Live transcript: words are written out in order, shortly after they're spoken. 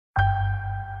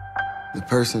The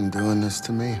person doing this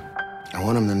to me, I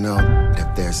want him to know that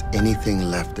if there's anything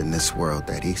left in this world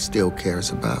that he still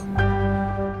cares about,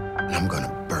 I'm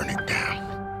gonna burn it down.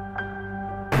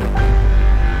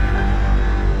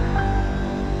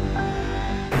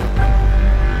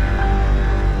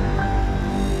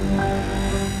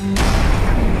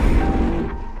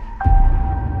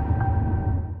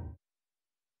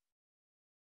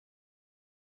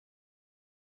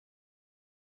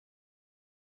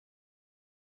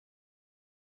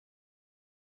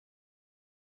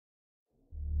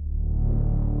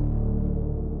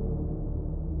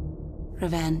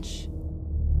 Revenge.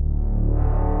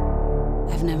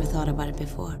 I've never thought about it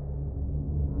before.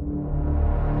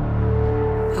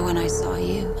 But when I saw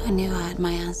you, I knew I had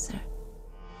my answer.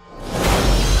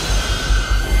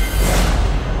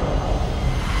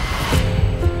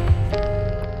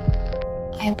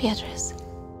 I am Beatrice.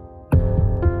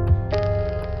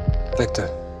 Victor.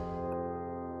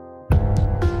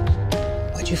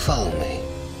 Why'd you follow me?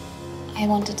 I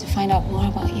wanted to find out more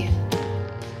about you.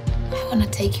 I want to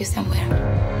take you somewhere.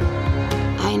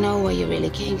 I know why you really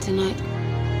came tonight.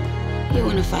 You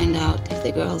want to find out if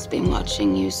the girl's been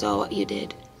watching you saw what you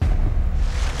did.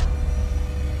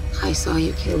 I saw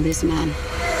you kill this man.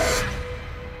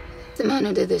 The man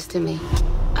who did this to me.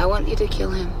 I want you to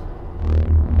kill him.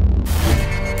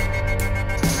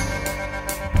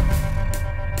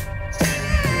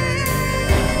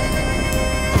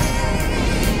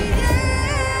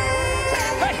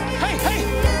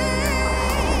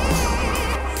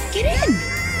 Get in!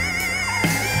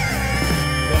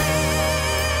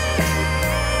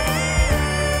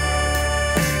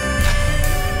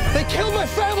 They killed my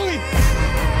family!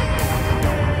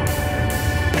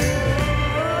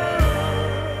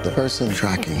 The person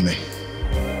tracking me.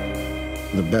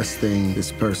 The best thing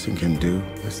this person can do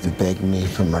is to beg me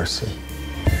for mercy.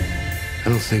 I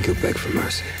don't think he'll beg for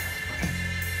mercy.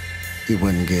 He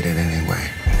wouldn't get it anyway.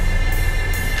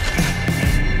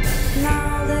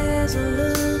 Now there's a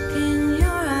look in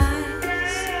your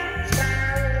eyes,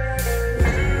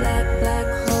 like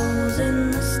black holes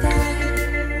in the sky.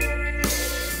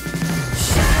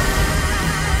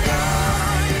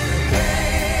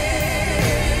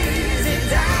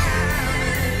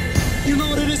 You know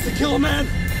what it is to kill a man?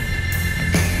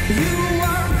 You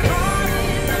are caught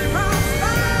in the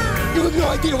crossfire. You have no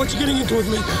idea what you're getting into with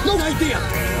me. No idea.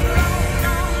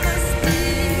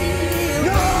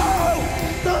 No!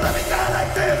 Don't let me die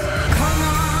like this! Come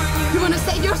on, You want to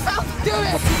save yourself? Do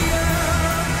it!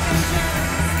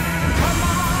 come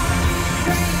on,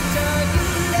 stranger, you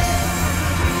live.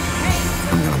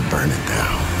 I'm gonna burn it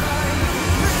down.